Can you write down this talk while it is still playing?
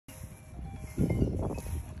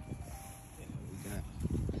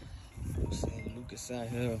Just out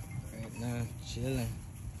here right now, chilling.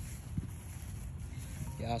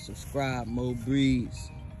 Y'all subscribe, Mo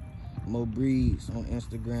Breeze. Mo Breeze on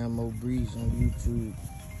Instagram, Mo Breeze on YouTube.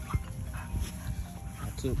 I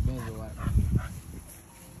took benzo out.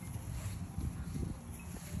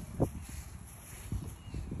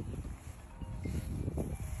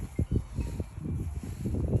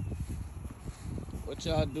 What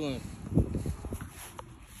y'all doing?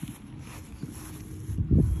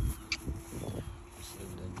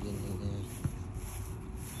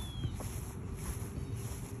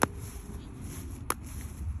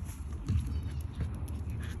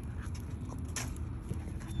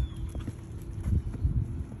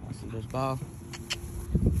 See this ball?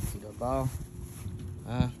 See that ball?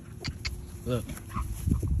 Huh? Look.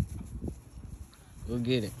 Go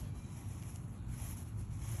get it.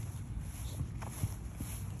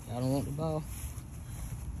 Y'all don't want the ball?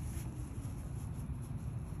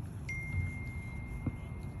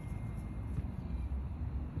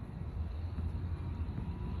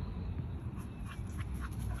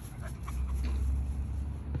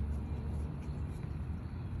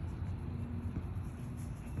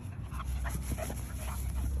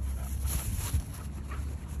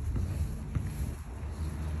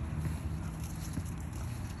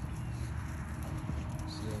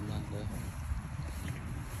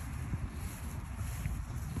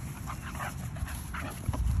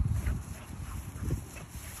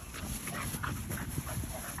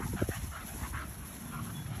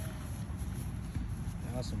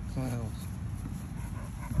 Y'all some clowns.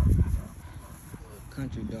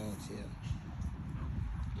 Country dogs here.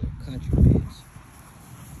 They're country pits.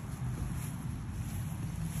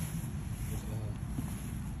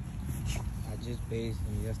 I just bathed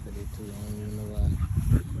them yesterday too. I don't even know why. I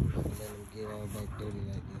let them get all back dirty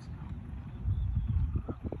like this.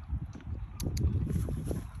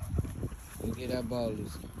 Let me get that ball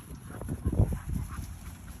loose.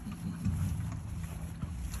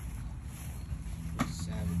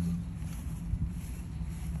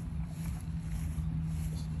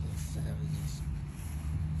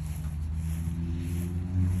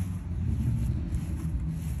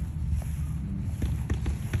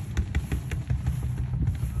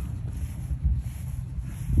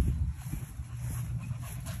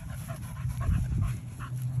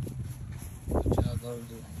 What y'all gonna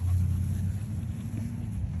do?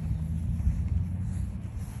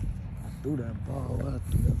 I threw that ball. I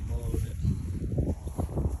threw that ball there.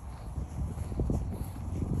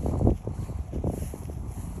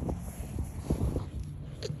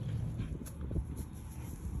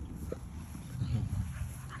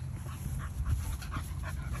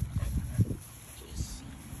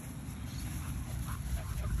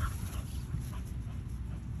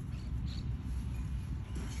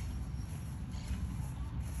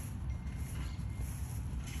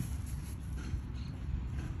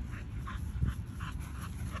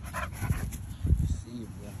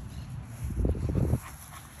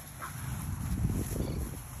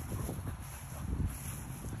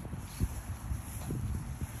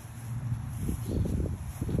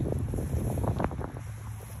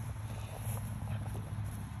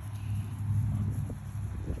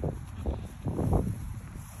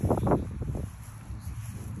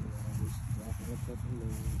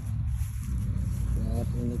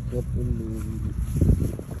 Dropping a couple loads.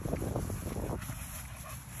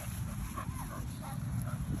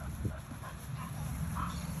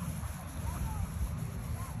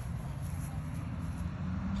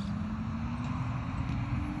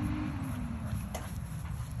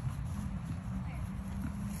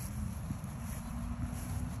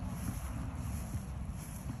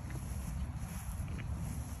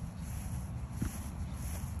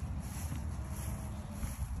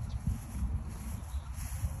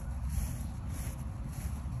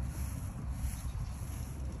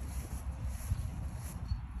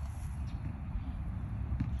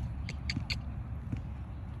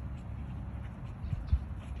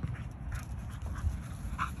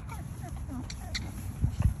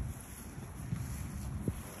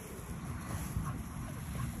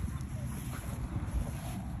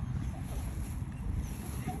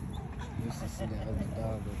 See that other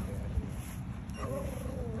dog over there.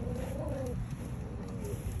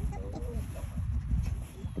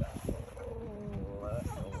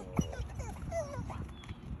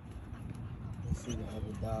 See the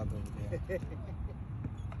other dog over there.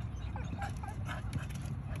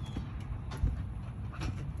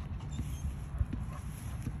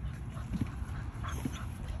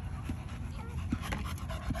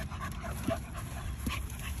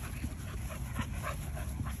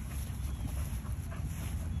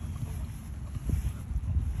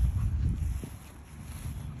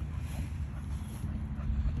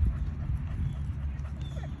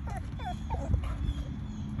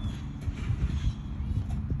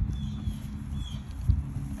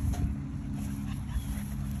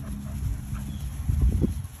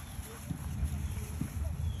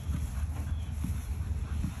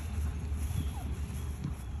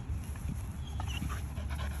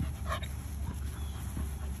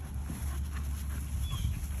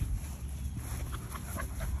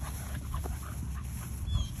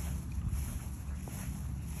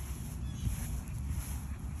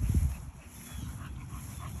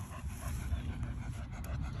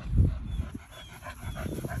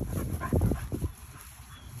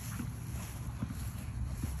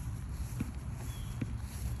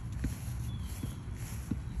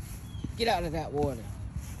 Get out of that water.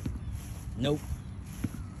 Nope.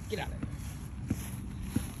 Get out of there.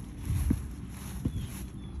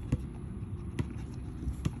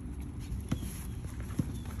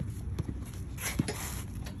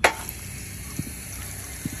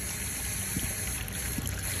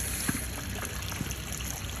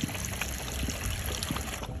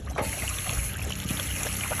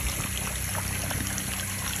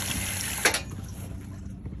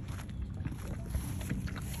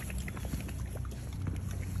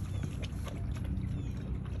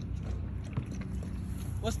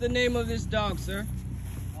 What's the name of this dog, sir?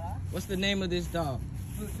 What's the name of this dog?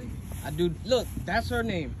 Lucy. I do, look, that's her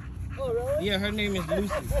name. Oh, really? Yeah, her name is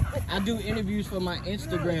Lucy. I do interviews for my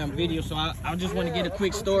Instagram video, so I just want to get a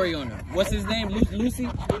quick story on her. What's his name? Lucy?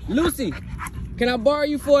 Lucy, can I borrow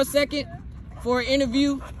you for a second for an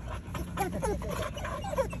interview?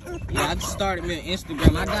 Yeah, I just started me on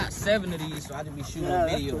Instagram. I got 7 of these, so I just be shooting a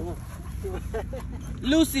video.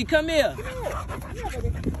 Lucy, come here.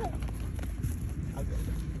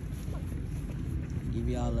 Give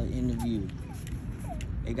y'all an interview.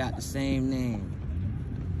 They got the same name.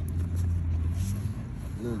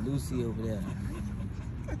 Little Lucy over there.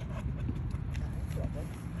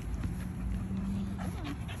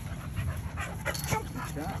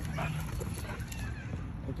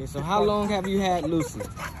 Okay, so how long have you had Lucy?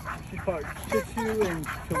 She's part Shih Tzu and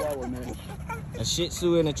Chihuahua mix. A Shih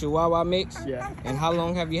Tzu and a Chihuahua mix? Yeah. And how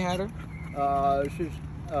long have you had her? I've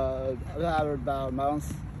had her about a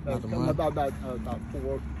month. About a month?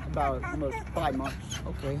 About almost 5 months.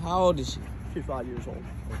 Okay, how old is she? She's 5 years old.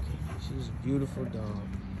 Okay, she's a beautiful dog.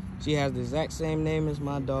 She has the exact same name as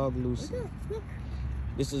my dog, Lucy.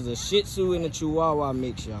 This is a Shih Tzu and a Chihuahua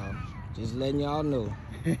mix, y'all. Just letting y'all know.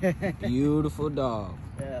 Beautiful dog.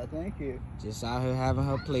 Yeah, thank you. Just out here having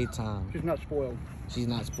her playtime. She's not spoiled. She's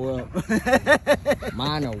not spoiled.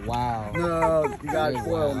 Mine are wild. No, you gotta They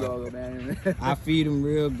spoil them, wild. though, man. I feed them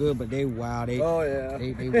real good, but they wild. Oh, yeah.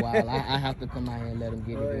 They wild. I have to come out here and let them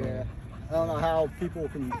get Oh, it in. yeah. I don't know how people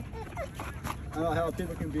can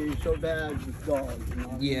be so bad with dogs. You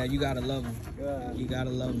know? Yeah, you gotta love them. Yeah. You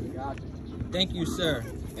gotta love them. Gotcha. Thank you, sir.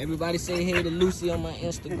 Everybody say hey to Lucy on my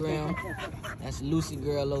Instagram. That's Lucy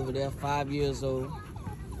girl over there, 5 years old.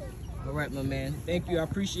 All right, my man. Thank you. I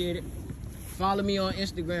appreciate it. Follow me on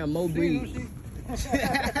Instagram, Mo Breed. Lucy. That's right,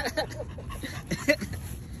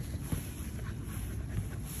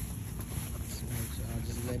 y'all.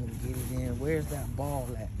 Just let him get it in. Where's that ball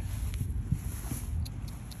at?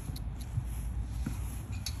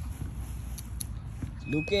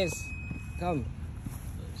 Lucas, come. Look,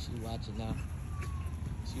 she watching now.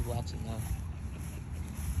 She watching now.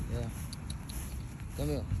 Yeah. Come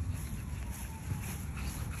here.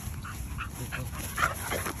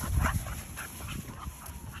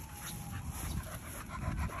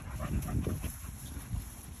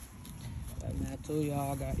 Right, man, I told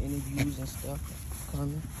y'all I got interviews and stuff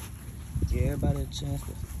coming. Give everybody a chance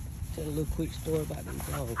to tell a little quick story about these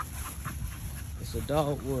dogs. It's a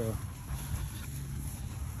dog world.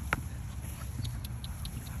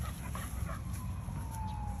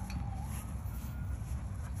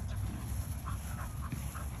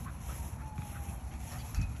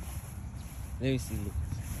 Let me see, Lucas.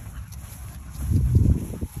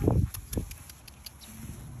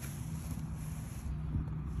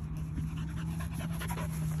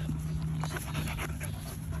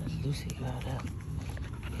 That's Lucy, girl.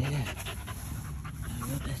 Yeah. I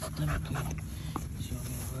rub that stomach, girl. Show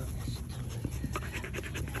me rub that stomach.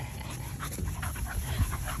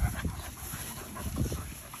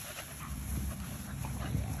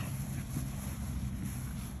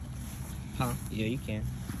 Huh? Yeah, you can.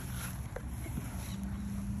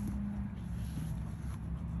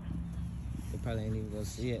 Probably ain't even gonna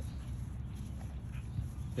see it.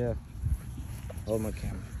 Yeah. Hold my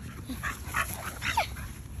camera.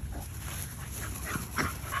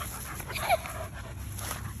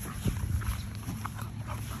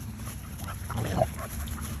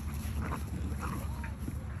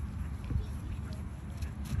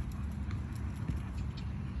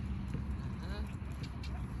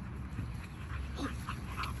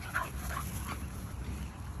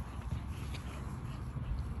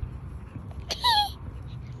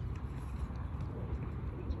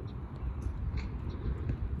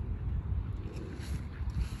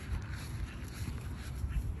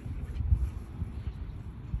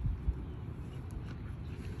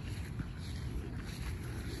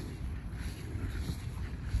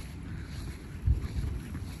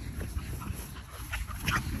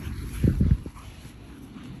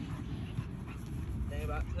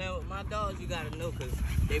 Now with my dogs, you gotta know, cause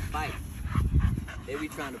they bite. They be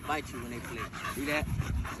trying to bite you when they play. See that?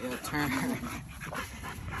 They'll turn.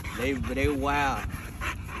 They wild.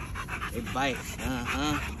 They bite.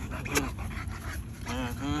 All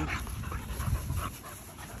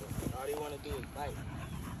they want to do is bite.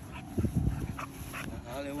 That's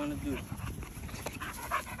all they want to do.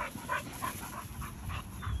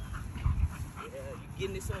 Yeah, you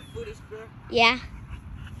getting this on footage, bro? Yeah.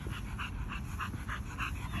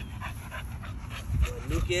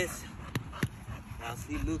 Lucas. Y'all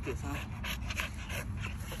see Lucas, huh?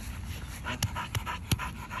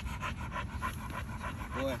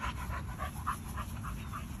 Boy.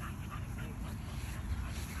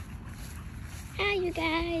 Hi, you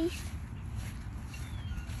guys.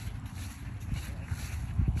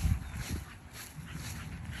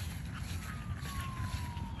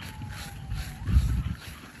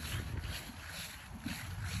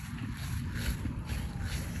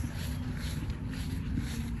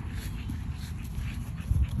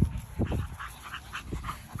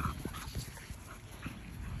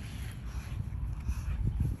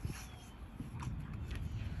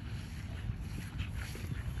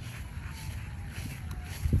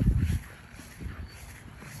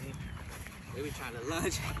 They be trying to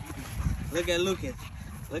lunge. Look at Lucas.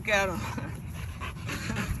 Look at him.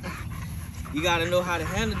 You gotta know how to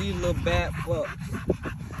handle these little bad fucks.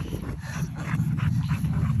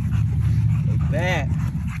 They bad.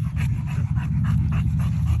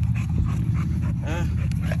 Huh?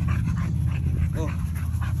 Oh.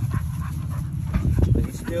 But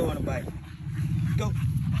you still wanna bite. Go.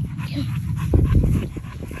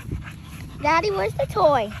 Daddy, where's the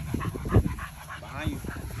toy? Behind you.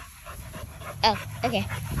 Oh, okay.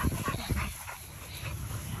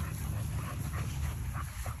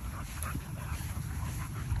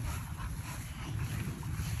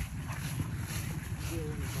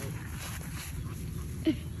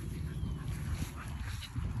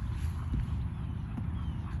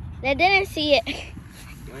 I didn't see it.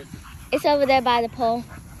 It's over there by the pole.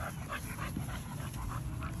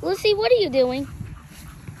 Lucy, what are you doing?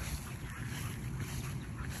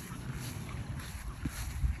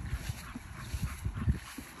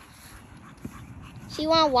 She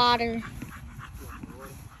want water.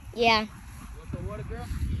 Yeah. You want some water, girl?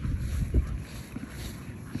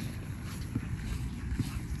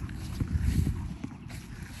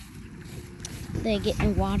 They're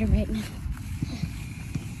getting water right now.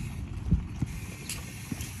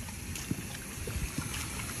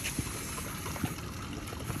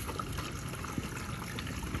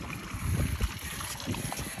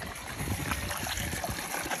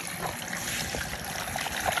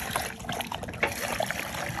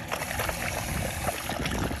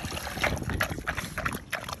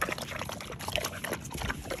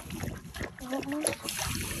 Come on.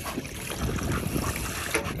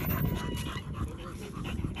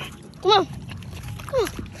 Come on. Come on.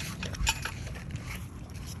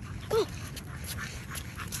 Come on.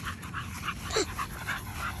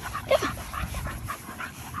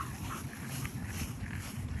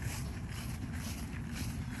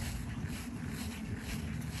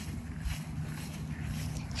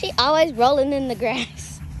 She always rolling in the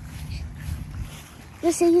grass.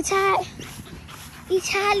 Lucy, you tired? You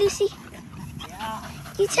tired, Lucy? Yeah.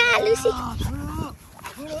 You tired, Lucy? Oh,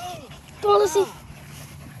 Come on, Lucy.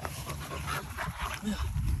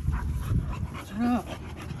 turn up.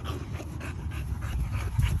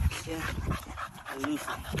 Yeah. Lucy.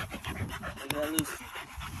 Look at Lucy.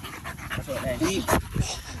 That's what that heat.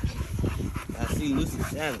 I see Lucy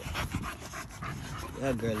Savage.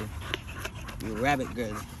 Yeah, girlie. You a rabbit,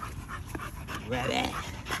 girlie. Rabbit.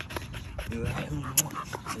 You rabbit.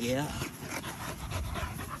 Yeah.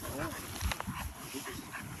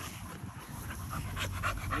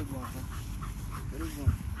 What are you going, huh? What are you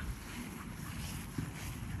going?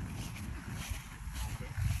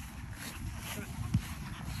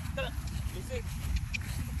 Lucy.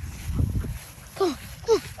 Come on,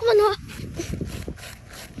 come on, come on, Noah.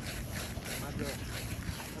 My girl.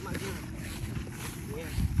 My girl.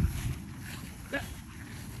 Yeah.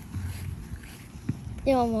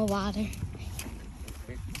 They want more water.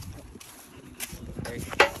 Okay.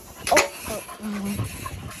 Oh, wrong one.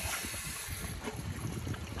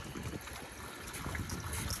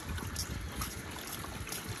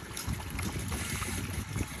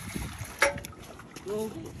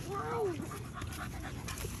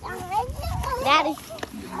 Daddy,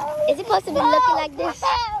 is it supposed to be looking like this?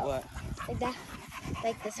 What? Like that?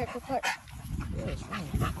 Like the circle part? Yeah, it's fine.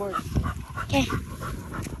 Of course. Okay.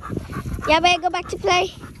 Yeah, better go back to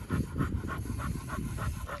play.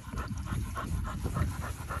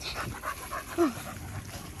 Come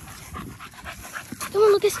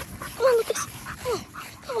on, Lucas. Come on, Lucas. Come on.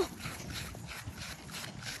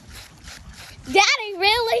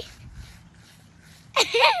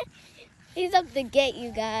 to get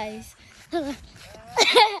you guys.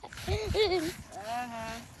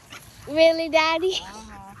 Really, Daddy?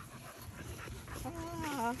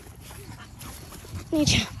 You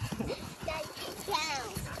try.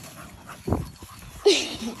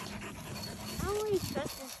 I want to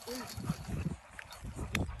trust this thing.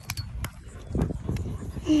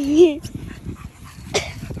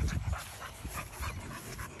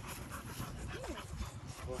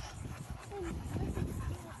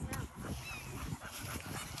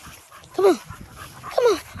 Come on. Come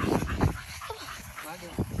on.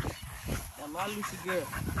 That's my Lucy girl.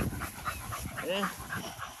 Yeah.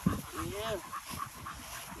 Yeah.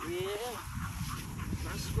 Yeah.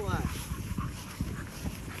 My squad.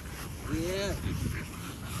 Yeah.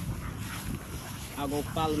 I'll go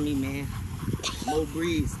follow me, man. Mo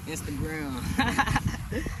Breeze, Instagram,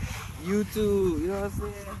 YouTube, you know what I'm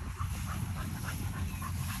saying?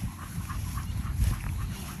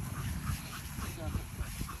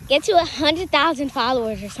 Get to 100,000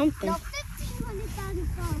 followers or something. No, 1,500,000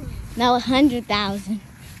 followers. No, 100,000.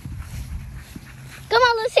 Come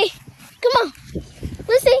on, Lucy. Come on.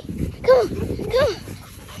 Lucy, come on. Come on.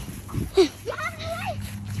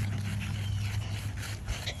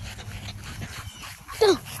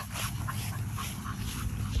 Go.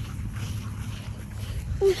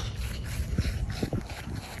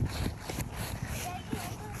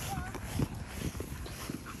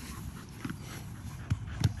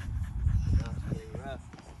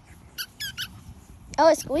 Oh,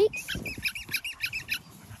 it squeaks? I didn't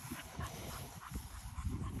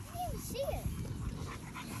even see it.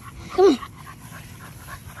 Come on.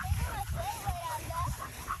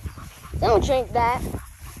 Don't drink that.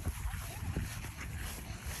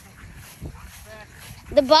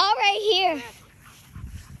 The ball right here.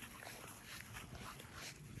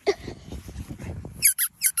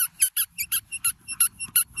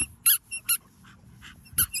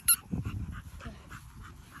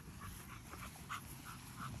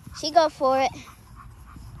 She go for it.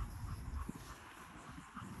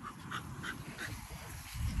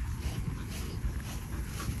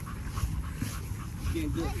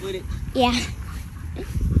 Getting good footage. Yeah.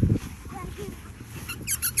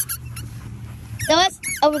 So it's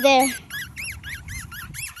over there.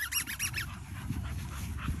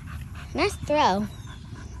 Nice throw.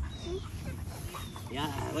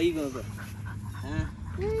 Yeah, where you gonna go? Huh?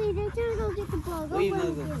 Really, they're trying to go get the ball. Go Where you for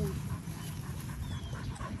gonna it. go?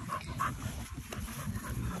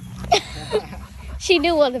 She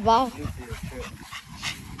knew on the ball.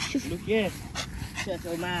 Look here. Shut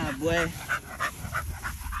your mind, boy.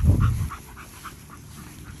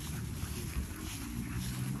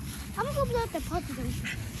 I'm gonna go blow up the puppy dog.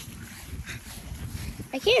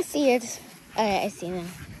 I can't see it. Alright, I see now.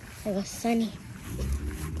 It was sunny.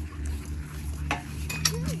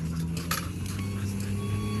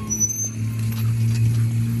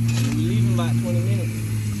 We leave in about 20 minutes.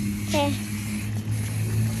 Okay.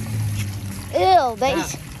 Ew, Get they. out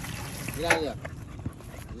of there.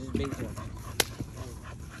 This is big one.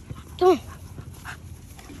 Come on.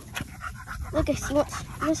 Lucas, you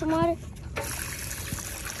want some water?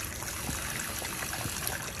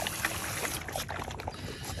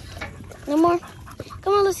 No more?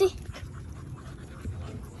 Come on, Lucy.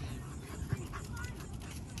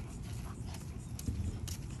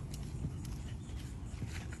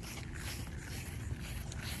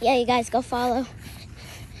 Yeah, you guys go follow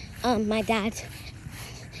my dad's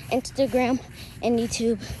Instagram and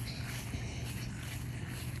YouTube.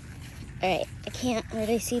 Alright, I can't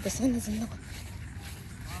really see, the sun is in the way.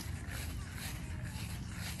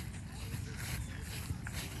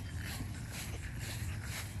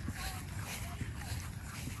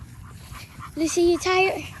 Lucy, you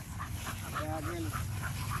tired? Yeah, really.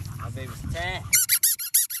 My baby's tired.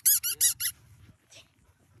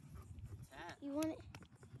 You want it?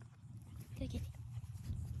 Go get it.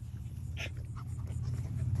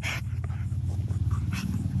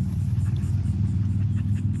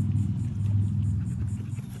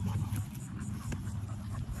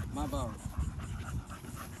 My ball.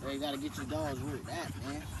 Hey, you gotta get your dogs with that,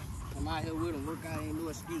 man. Come out here with them. Work out, ain't no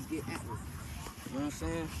excuse. Get active. You know what I'm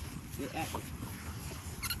saying? Get active.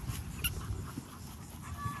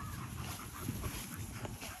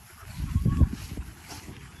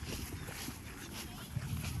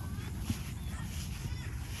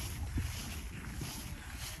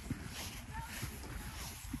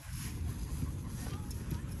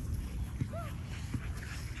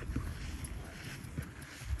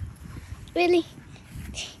 Really?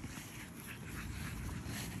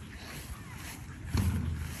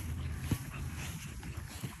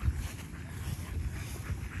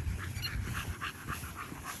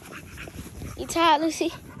 You tired? tired,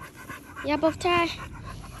 Lucy? Y'all both tired?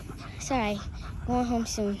 Sorry, going home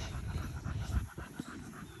soon.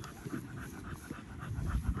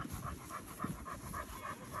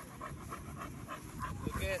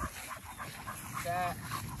 Look at that.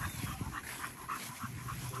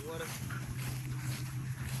 The water.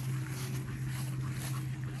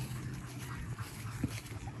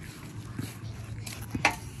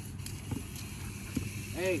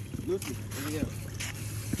 Hey, Lucy, over here.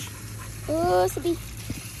 Lucy.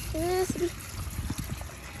 Lucy.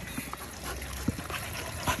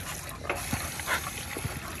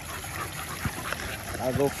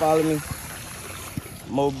 I'll go follow me.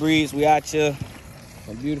 Mo Breeds, we out here.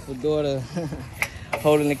 My beautiful daughter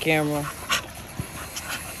holding the camera.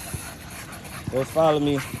 Go follow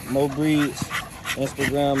me, Mo Breeds,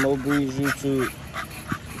 Instagram, Mo Breeds, YouTube.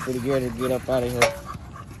 For the girl to get up out of here.